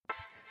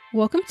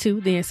Welcome to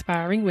the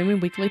Inspiring Women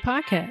Weekly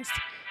podcast,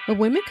 where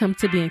women come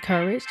to be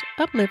encouraged,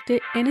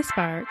 uplifted, and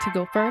inspired to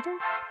go further,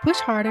 push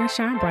harder, and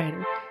shine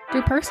brighter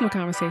through personal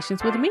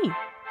conversations with me,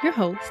 your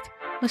host,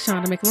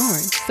 LaShonda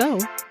McLaurin. So,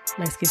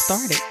 let's get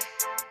started.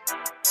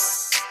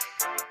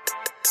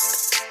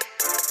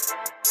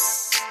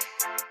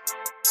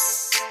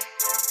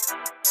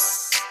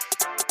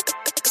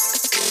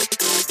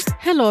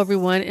 Hello,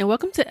 everyone, and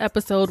welcome to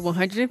episode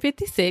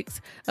 156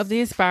 of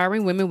the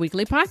Inspiring Women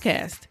Weekly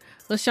podcast.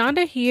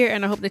 LaShonda here,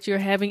 and I hope that you're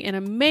having an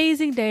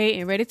amazing day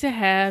and ready to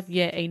have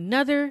yet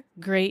another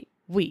great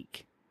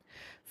week.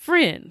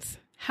 Friends,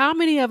 how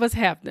many of us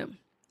have them?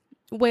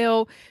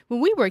 Well,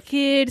 when we were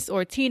kids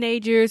or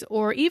teenagers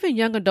or even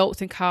young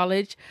adults in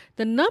college,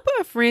 the number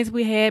of friends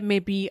we had may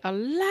be a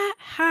lot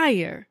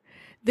higher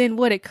than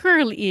what it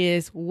currently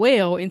is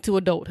well into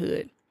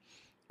adulthood.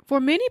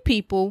 For many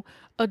people,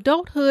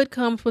 adulthood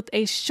comes with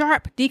a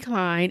sharp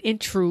decline in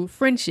true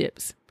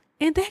friendships,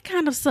 and that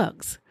kind of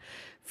sucks.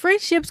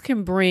 Friendships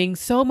can bring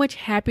so much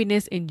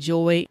happiness and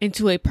joy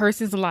into a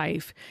person's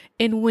life,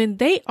 and when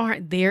they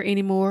aren't there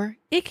anymore,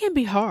 it can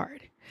be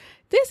hard.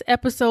 This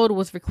episode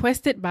was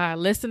requested by a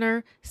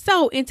listener,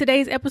 so in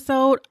today's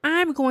episode,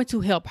 I'm going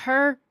to help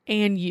her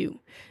and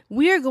you.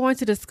 We are going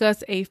to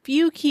discuss a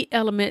few key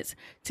elements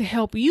to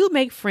help you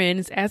make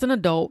friends as an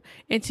adult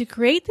and to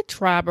create the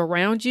tribe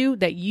around you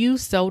that you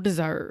so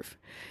deserve.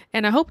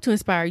 And I hope to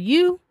inspire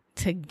you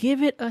to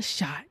give it a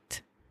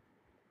shot.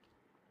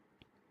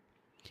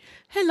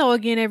 Hello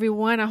again,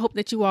 everyone. I hope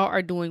that you all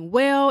are doing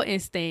well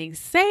and staying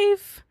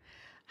safe.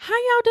 How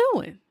y'all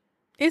doing?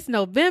 It's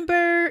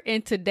November,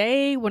 and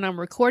today when I'm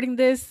recording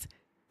this,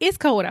 it's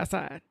cold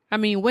outside.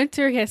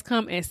 Winter has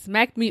come and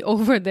smacked me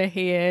over the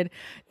head.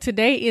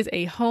 Today is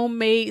a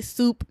homemade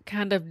soup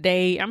kind of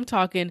day. I'm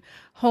talking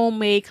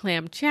homemade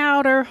clam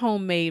chowder,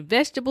 homemade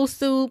vegetable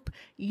soup.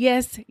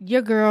 Yes,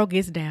 your girl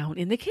gets down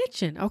in the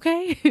kitchen,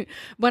 okay?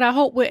 But I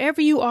hope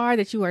wherever you are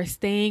that you are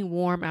staying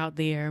warm out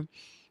there.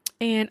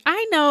 And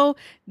I know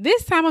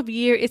this time of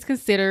year is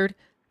considered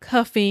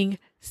cuffing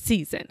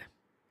season.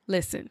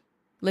 Listen.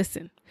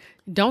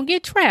 Don't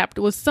get trapped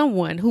with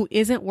someone who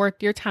isn't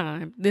worth your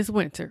time this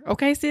winter.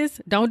 Okay,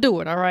 sis? Don't do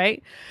it, all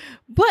right?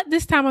 But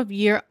this time of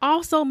year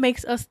also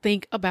makes us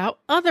think about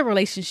other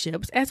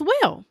relationships as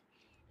well.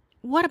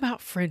 What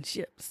about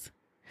friendships?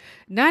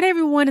 Not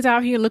everyone is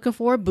out here looking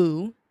for a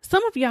boo.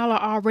 Some of y'all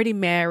are already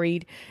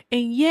married,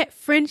 and yet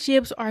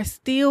friendships are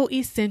still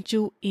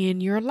essential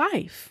in your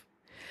life.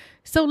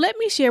 So let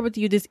me share with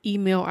you this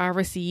email I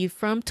received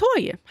from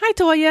Toya. Hi,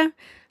 Toya.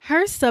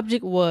 Her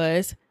subject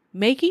was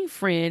making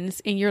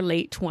friends in your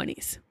late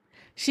 20s.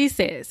 She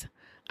says,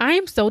 I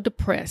am so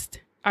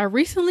depressed. I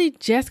recently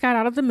just got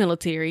out of the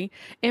military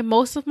and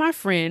most of my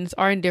friends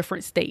are in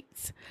different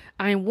states.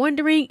 I am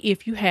wondering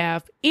if you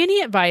have any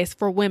advice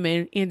for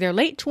women in their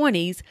late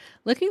 20s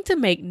looking to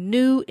make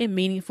new and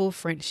meaningful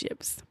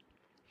friendships.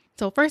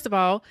 So first of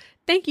all,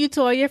 thank you,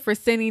 Toya, for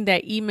sending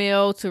that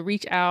email to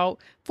reach out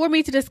for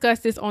me to discuss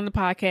this on the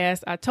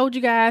podcast. I told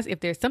you guys,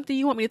 if there's something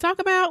you want me to talk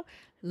about,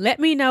 let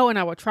me know and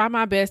I will try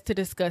my best to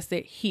discuss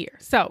it here.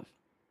 So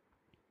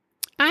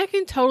I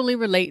can totally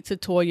relate to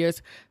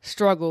Toya's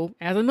struggle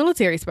as a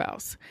military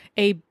spouse.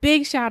 A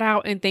big shout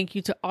out and thank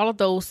you to all of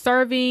those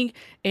serving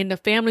and the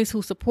families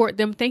who support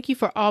them. Thank you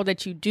for all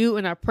that you do,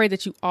 and I pray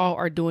that you all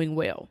are doing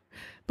well.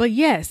 But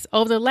yes,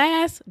 over the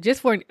last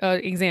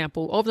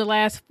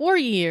 4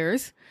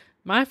 years,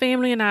 my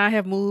family and I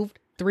have moved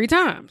 3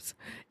 times.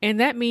 And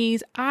that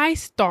means I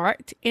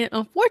start and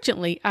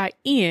unfortunately I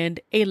end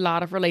a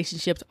lot of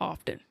relationships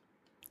often.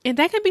 And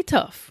that can be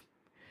tough.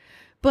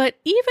 But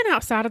even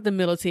outside of the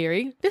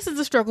military, this is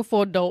a struggle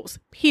for adults,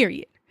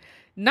 period.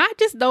 Not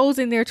just those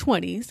in their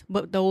 20s,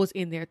 but those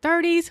in their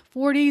 30s,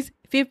 40s,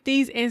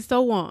 50s, and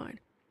so on.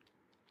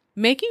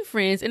 Making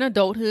friends in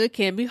adulthood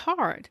can be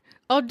hard.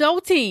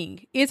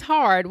 Adulting is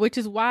hard, which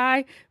is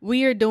why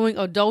we are doing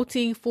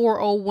Adulting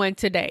 401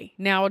 today.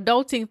 Now,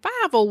 Adulting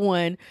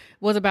 501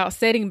 was about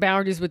setting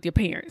boundaries with your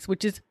parents,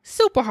 which is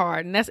super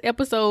hard. And that's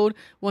episode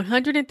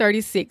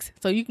 136.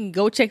 So you can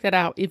go check that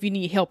out if you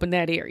need help in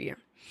that area.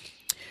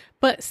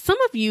 But some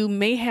of you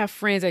may have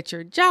friends at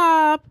your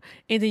job,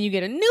 and then you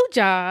get a new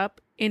job,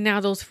 and now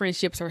those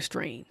friendships are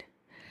strained.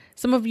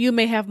 Some of you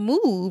may have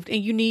moved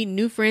and you need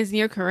new friends in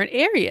your current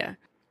area.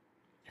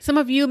 Some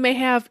of you may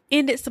have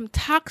ended some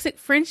toxic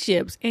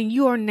friendships and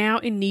you are now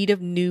in need of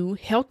new,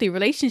 healthy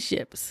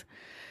relationships.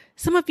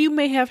 Some of you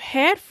may have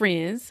had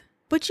friends,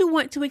 but you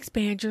want to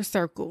expand your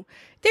circle.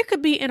 There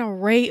could be an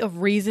array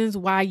of reasons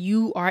why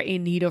you are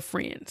in need of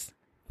friends.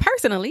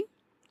 Personally,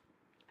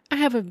 I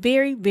have a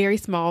very, very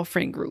small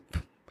friend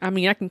group. I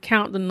can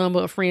count the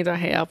number of friends I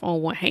have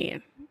on one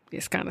hand.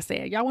 It's kind of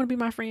sad. Y'all want to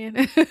be my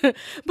friend?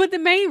 But the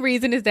main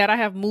reason is that I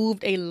have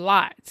moved a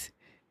lot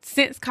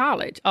since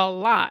college, a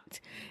lot.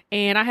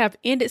 And I have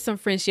ended some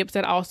friendships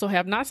that also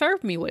have not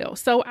served me well.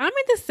 So I'm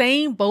in the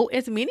same boat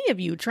as many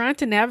of you trying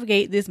to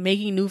navigate this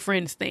making new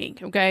friends thing.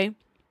 Okay.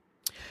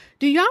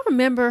 Do y'all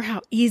remember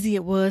how easy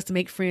it was to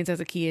make friends as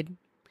a kid?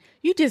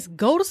 You just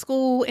go to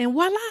school and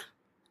voila,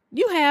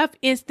 You have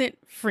instant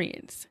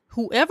friends.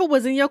 Whoever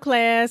was in your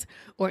class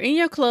or in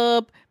your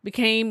club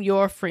became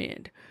your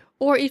friend.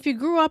 Or if you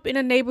grew up in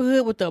a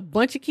neighborhood with a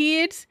bunch of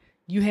kids,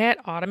 you had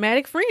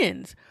automatic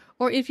friends.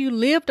 Or if you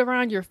lived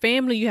around your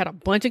family, you had a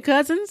bunch of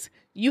cousins,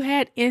 you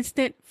had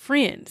instant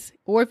friends.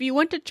 Or if you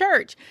went to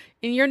church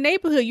in your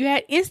neighborhood, you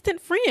had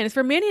instant friends.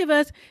 For many of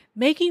us,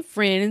 making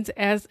friends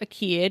as a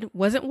kid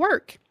wasn't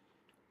work.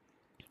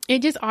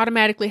 It just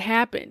automatically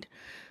happened.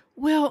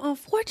 Well,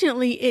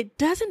 unfortunately, it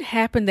doesn't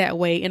happen that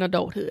way in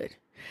adulthood.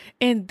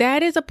 And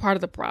that is a part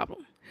of the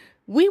problem.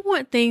 We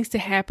want things to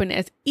happen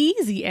as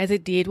easy as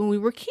it did when we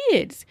were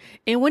kids.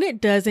 And when it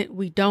doesn't,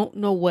 we don't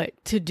know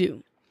what to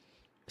do.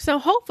 So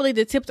hopefully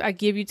the tips I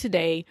give you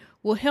today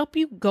will help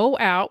you go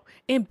out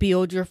and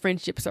build your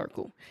friendship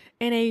circle.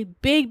 And a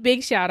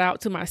big shout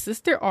out to my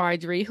sister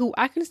Audrey, who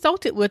I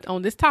consulted with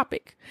on this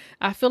topic.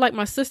 I feel like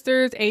my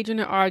sisters, Adrian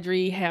and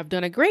Audrey, have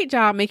done a great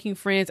job making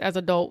friends as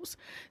adults.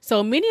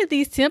 So many of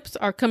these tips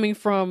are coming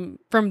from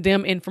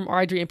them and from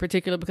Audrey in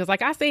particular, because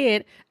like I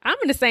said, I'm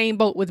in the same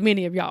boat with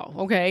many of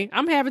y'all, okay?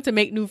 I'm having to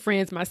make new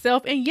friends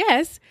myself. And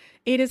yes,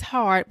 it is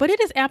hard, but it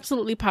is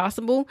absolutely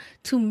possible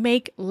to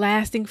make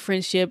lasting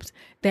friendships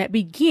that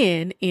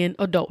begin in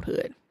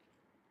adulthood.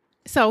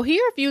 So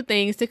here are a few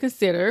things to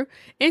consider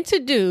and to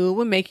do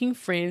when making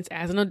friends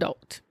as an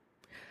adult.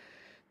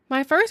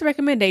 My first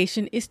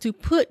recommendation is to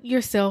put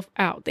yourself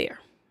out there.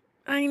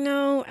 I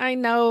know.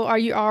 Are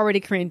you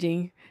already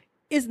cringing?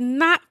 It's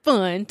not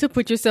fun to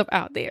put yourself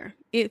out there.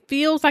 It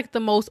feels like the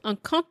most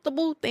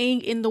uncomfortable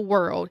thing in the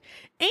world.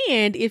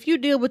 And if you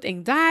deal with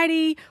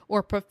anxiety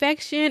or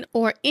perfection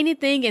or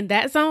anything in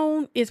that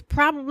zone, it's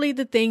probably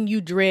the thing you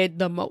dread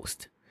the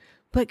most.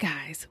 But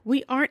guys,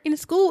 we aren't in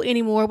school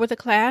anymore with a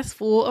class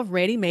full of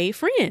ready-made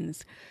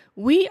friends.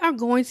 We are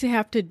going to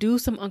have to do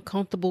some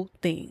uncomfortable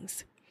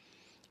things.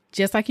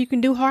 Just like you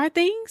can do hard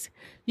things,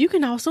 you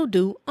can also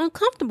do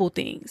uncomfortable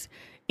things.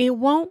 It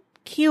won't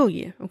kill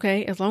you,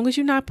 okay? As long as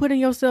you're not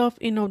putting yourself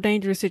in no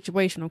dangerous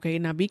situation, okay?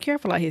 Now be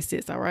careful out here,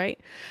 sis, all right?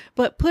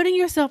 But putting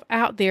yourself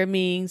out there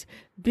means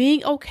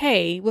being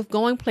okay with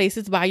going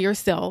places by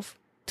yourself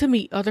to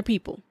meet other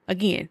people.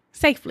 Again,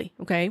 safely,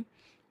 okay?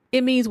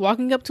 It means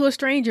walking up to a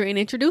stranger and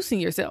introducing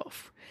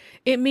yourself.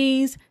 It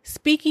means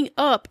speaking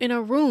up in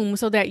a room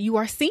so that you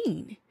are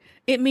seen.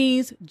 It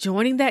means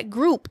joining that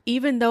group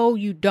even though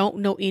you don't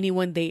know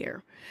anyone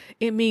there.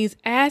 It means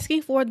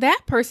asking for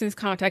that person's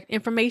contact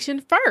information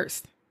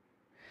first.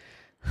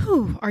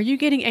 Are you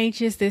getting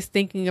anxious just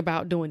thinking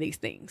about doing these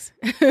things?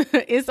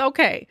 It's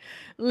okay.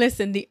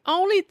 Listen, the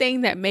only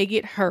thing that may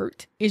get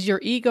hurt is your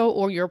ego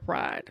or your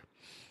pride.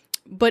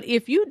 But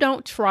if you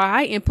don't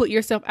try and put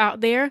yourself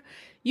out there,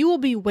 you will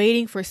be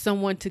waiting for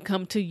someone to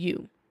come to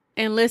you.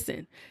 And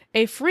listen,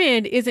 a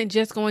friend isn't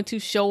just going to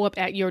show up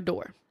at your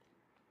door.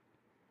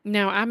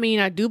 Now,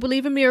 I do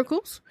believe in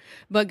miracles,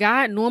 but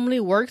God normally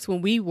works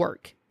when we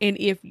work. And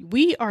if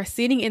we are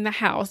sitting in the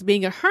house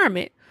being a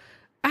hermit,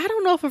 I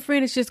don't know if a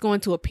friend is just going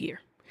to appear.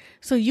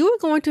 So you are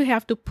going to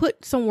have to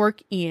put some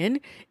work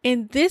in,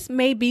 and this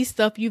may be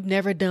stuff you've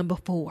never done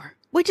before,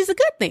 which is a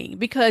good thing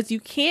because you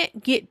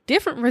can't get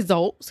different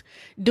results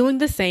doing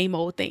the same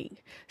old thing.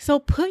 So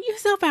put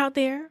yourself out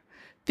there,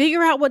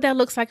 figure out what that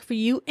looks like for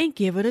you, and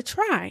give it a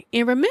try.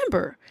 And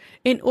remember,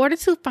 in order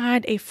to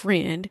find a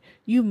friend,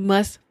 you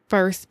must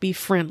first be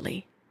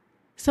friendly.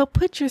 So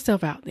put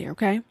yourself out there,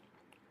 okay?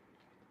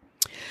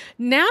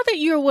 Now that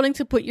you're willing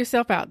to put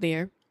yourself out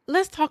there,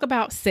 let's talk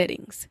about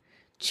settings.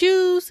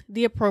 Choose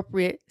the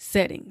appropriate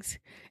settings.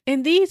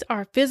 And these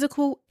are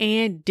physical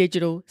and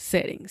digital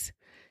settings.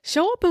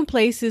 Show up in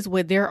places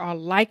where there are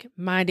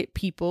like-minded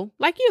people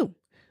like you.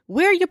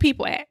 Where are your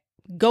people at?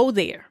 Go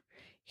there.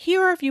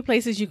 Here are a few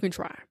places you can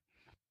try.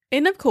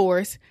 And of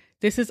course,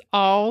 this is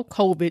all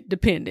COVID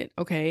dependent,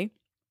 okay?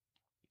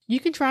 You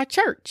can try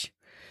church.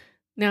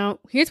 Now,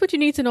 here's what you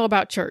need to know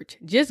about church.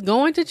 Just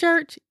going to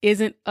church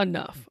isn't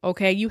enough,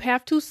 okay? You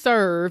have to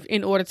serve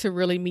in order to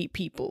really meet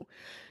people.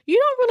 You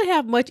don't really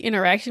have much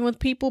interaction with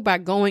people by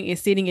going and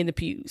sitting in the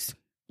pews.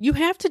 You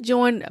have to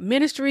join a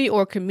ministry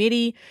or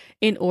committee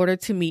in order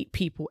to meet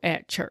people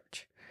at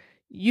church.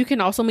 You can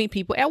also meet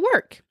people at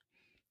work.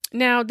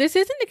 Now, this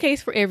isn't the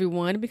case for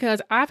everyone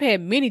because I've had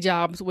many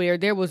jobs where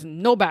there was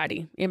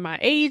nobody in my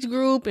age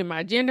group, in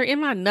my gender, in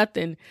my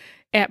nothing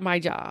at my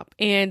job,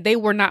 and they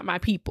were not my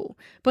people.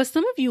 But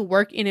some of you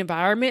work in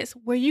environments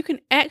where you can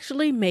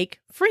actually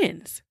make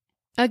friends.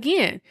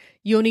 Again,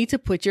 you'll need to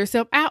put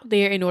yourself out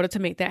there in order to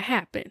make that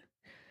happen.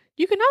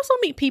 You can also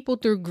meet people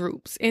through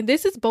groups, and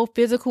this is both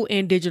physical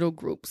and digital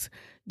groups.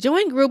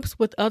 Join groups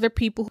with other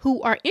people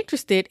who are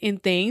interested in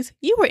things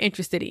you are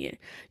interested in.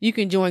 You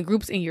can join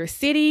groups in your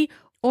city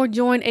or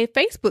join a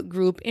Facebook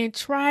group and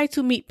try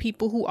to meet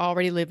people who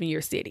already live in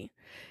your city.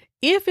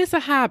 If it's a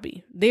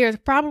hobby, there's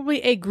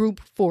probably a group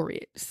for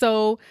it.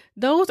 So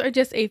those are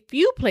just a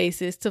few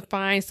places to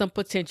find some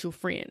potential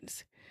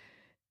friends.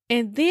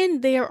 And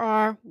then there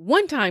are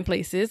one-time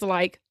places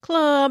like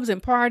clubs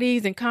and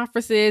parties and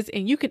conferences,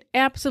 and you can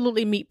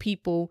absolutely meet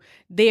people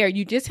there.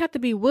 You just have to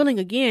be willing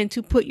again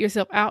to put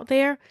yourself out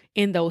there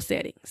in those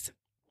settings.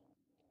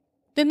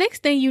 The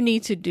next thing you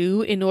need to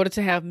do in order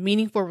to have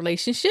meaningful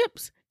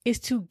relationships is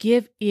to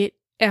give it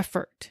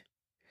effort.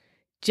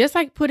 Just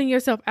like putting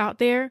yourself out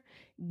there,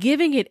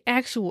 giving it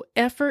actual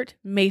effort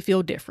may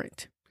feel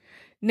different.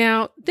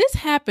 Now, this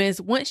happens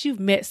once you've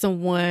met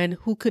someone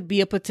who could be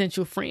a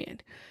potential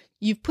friend.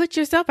 You've put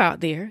yourself out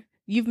there,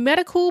 you've met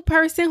a cool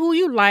person who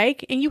you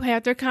like, and you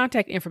have their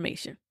contact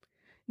information.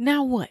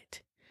 Now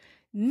what?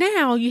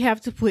 Now you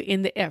have to put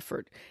in the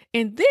effort.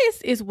 And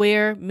this is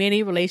where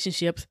many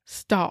relationships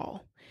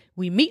stall.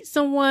 We meet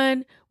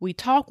someone, we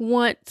talk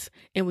once,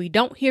 and we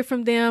don't hear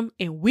from them,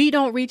 and we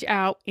don't reach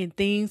out, and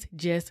things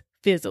just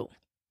fizzle.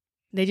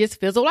 They just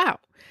fizzle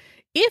out.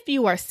 If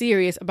you are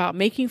serious about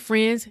making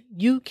friends,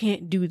 you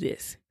can't do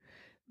this.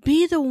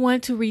 Be the one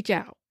to reach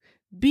out.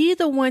 Be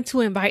the one to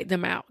invite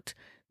them out.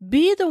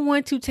 Be the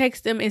one to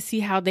text them and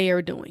see how they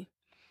are doing.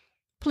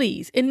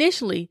 Please,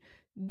 initially,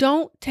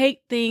 don't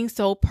take things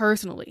so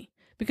personally,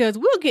 because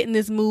we'll get in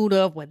this mood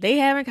of, well, they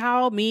haven't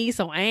called me,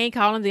 so I ain't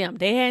calling them.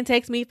 They hadn't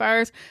texted me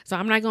first, so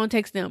I'm not going to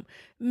text them.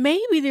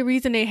 Maybe the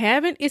reason they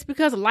haven't is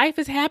because life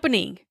is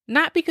happening,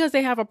 not because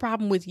they have a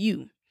problem with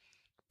you.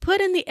 Put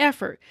in the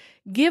effort,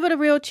 give it a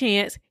real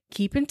chance,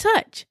 keep in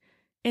touch.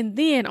 And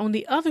then on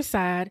the other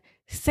side,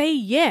 say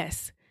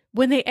yes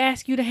when they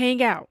ask you to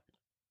hang out.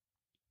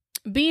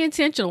 Be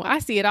intentional. I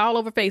see it all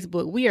over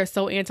Facebook. We are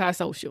so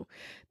antisocial.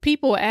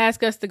 People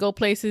ask us to go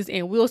places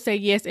and we'll say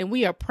yes, and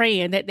we are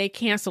praying that they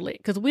cancel it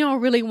because we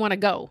don't really want to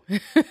go.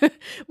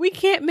 We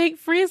can't make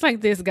friends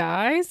like this,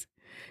 guys.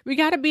 We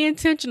got to be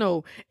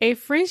intentional. A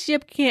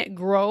friendship can't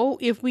grow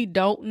if we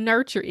don't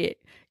nurture it.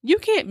 You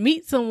can't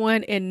meet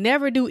someone and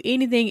never do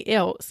anything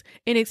else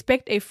and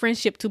expect a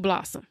friendship to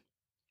blossom.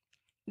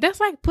 That's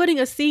like putting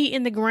a seed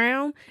in the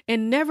ground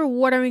and never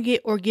watering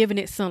it or giving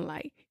it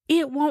sunlight.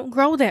 It won't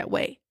grow that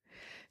way.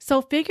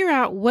 So figure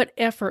out what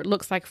effort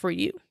looks like for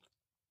you.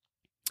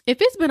 If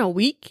it's been a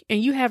week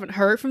and you haven't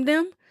heard from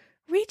them,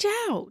 reach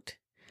out.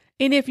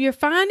 And if you're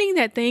finding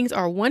that things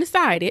are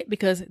one-sided,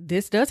 because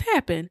this does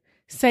happen,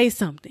 say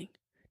something.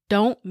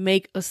 Don't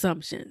make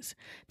assumptions.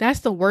 That's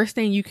the worst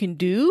thing you can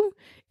do,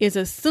 is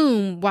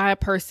assume why a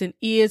person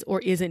is or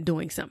isn't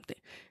doing something.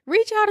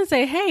 Reach out and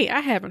say, hey,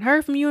 I haven't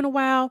heard from you in a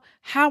while.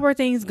 How are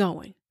things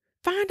going?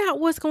 Find out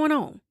what's going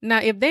on. Now,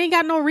 if they ain't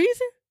got no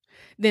reason,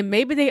 then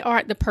maybe they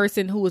aren't the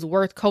person who is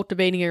worth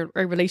cultivating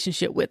a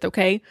relationship with,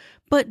 okay?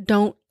 But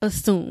don't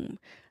assume.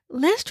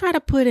 Let's try to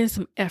put in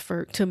some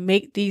effort to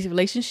make these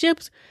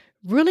relationships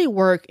really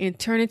work and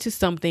turn into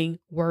something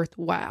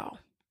worthwhile.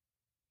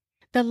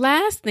 The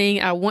last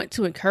thing I want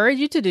to encourage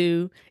you to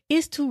do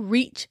is to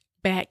reach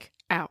back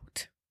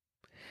out.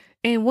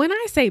 And when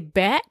I say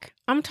back,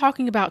 I'm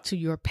talking about to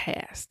your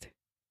past.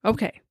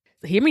 Okay,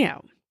 so hear me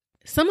out.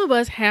 Some of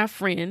us have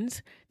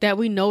friends that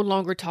we no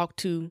longer talk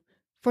to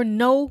for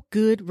no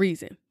good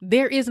reason.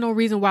 There is no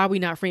reason why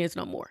we're not friends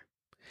no more.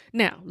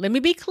 Now, let me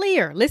be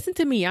clear. Listen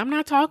to me. I'm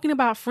not talking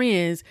about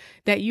friends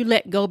that you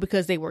let go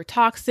because they were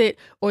toxic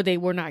or they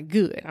were not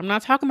good. I'm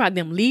not talking about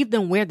them. Leave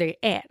them where they're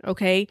at,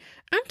 okay?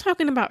 I'm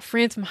talking about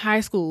friends from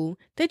high school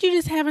that you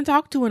just haven't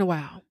talked to in a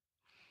while.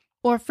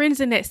 Or friends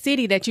in that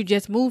city that you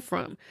just moved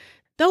from.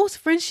 Those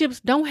friendships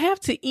don't have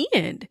to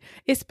end,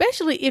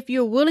 especially if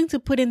you're willing to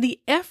put in the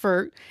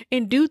effort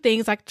and do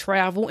things like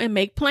travel and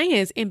make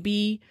plans and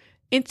be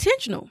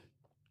intentional.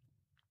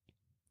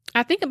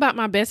 I think about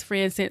my best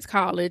friend since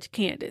college,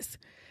 Candace.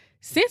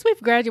 Since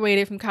we've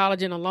graduated from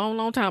college in a long,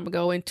 long time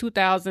ago in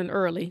 2000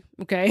 early,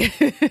 okay?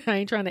 I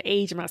ain't trying to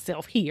age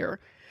myself here.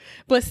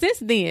 But since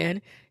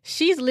then,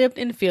 she's lived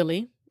in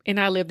Philly and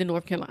I lived in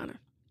North Carolina.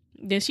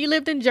 Then she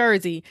lived in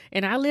Jersey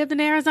and I lived in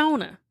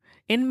Arizona,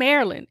 in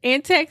Maryland,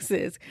 and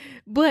Texas.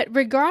 But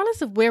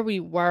regardless of where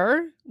we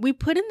were, we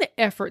put in the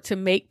effort to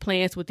make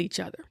plans with each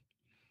other.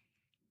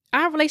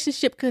 Our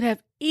relationship could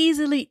have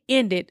easily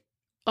ended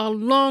a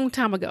long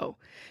time ago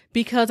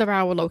because of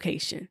our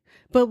location,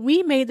 but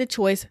we made the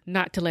choice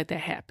not to let that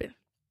happen.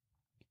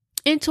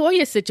 In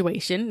Toya's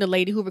situation, the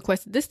lady who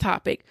requested this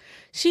topic,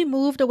 she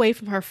moved away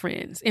from her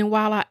friends. And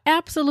while I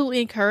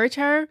absolutely encourage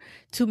her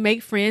to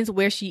make friends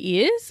where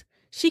she is,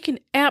 she can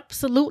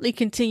absolutely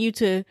continue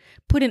to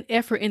put an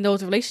effort in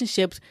those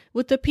relationships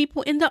with the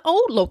people in the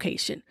old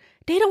location.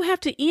 They don't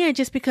have to end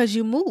just because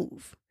you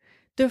move.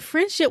 The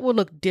friendship will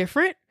look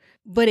different,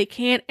 but it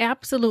can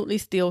absolutely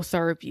still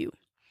serve you.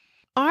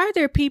 Are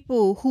there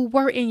people who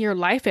were in your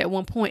life at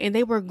one point and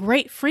they were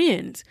great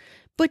friends,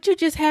 but you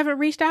just haven't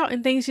reached out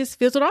and things just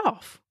fizzled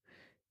off?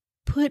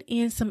 Put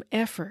in some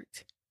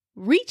effort.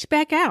 Reach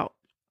back out.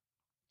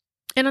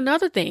 And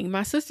another thing,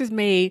 my sisters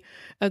made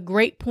a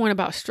great point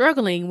about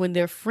struggling when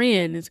their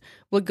friends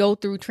would go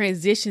through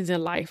transitions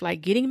in life, like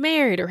getting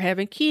married or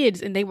having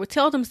kids, and they would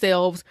tell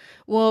themselves,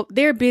 well,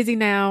 they're busy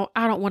now,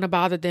 I don't want to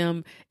bother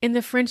them, and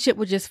the friendship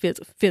would just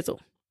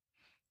fizzle.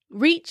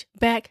 Reach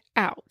back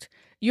out.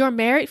 Your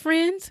married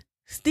friends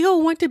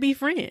still want to be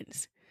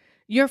friends.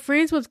 Your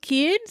friends with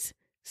kids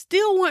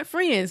still want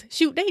friends.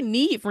 Shoot, they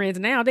need friends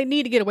now. They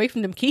need to get away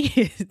from them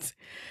kids.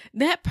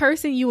 That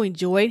person you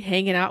enjoyed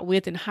hanging out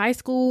with in high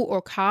school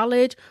or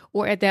college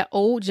or at that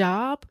old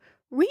job,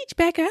 reach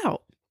back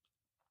out.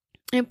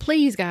 And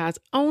please, guys,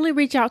 only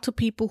reach out to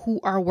people who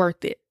are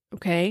worth it.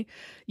 Okay.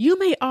 You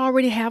may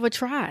already have a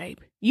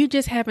tribe. You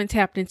just haven't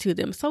tapped into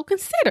them. So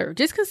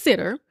just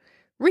consider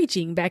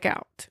reaching back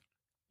out.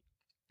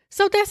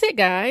 So that's it,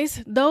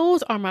 guys.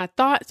 Those are my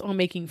thoughts on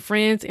making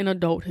friends in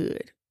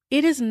adulthood.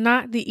 It is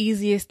not the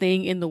easiest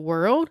thing in the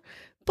world,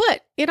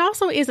 but it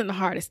also isn't the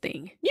hardest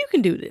thing. You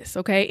can do this,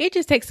 okay? It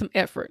just takes some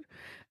effort.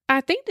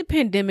 I think the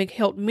pandemic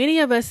helped many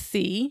of us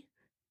see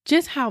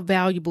just how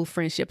valuable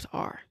friendships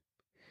are.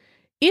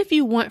 If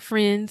you want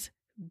friends,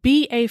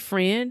 be a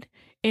friend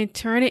and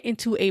turn it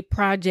into a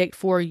project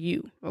for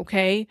you,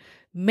 okay?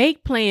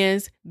 Make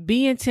plans,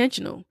 be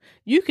intentional.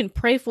 You can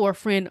pray for a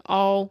friend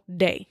all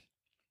day,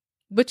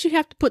 but you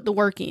have to put the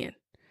work in.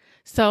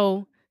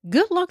 So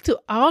good luck to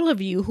all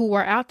of you who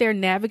are out there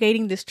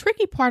navigating this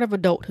tricky part of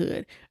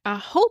adulthood. I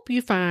hope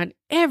you find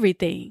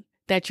everything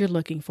that you're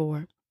looking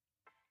for.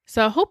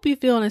 So I hope you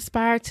feel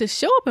inspired to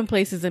show up in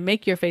places and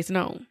make your face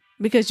known,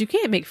 because you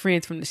can't make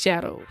friends from the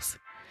shadows.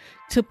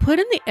 To put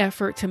in the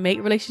effort to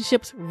make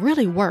relationships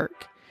really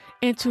work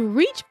and to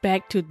reach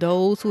back to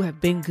those who have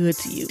been good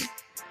to you.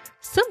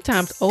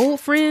 Sometimes old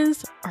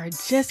friends are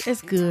just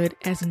as good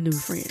as new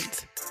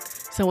friends.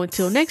 So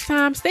until next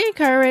time, stay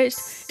encouraged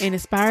and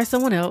inspire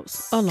someone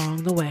else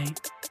along the way.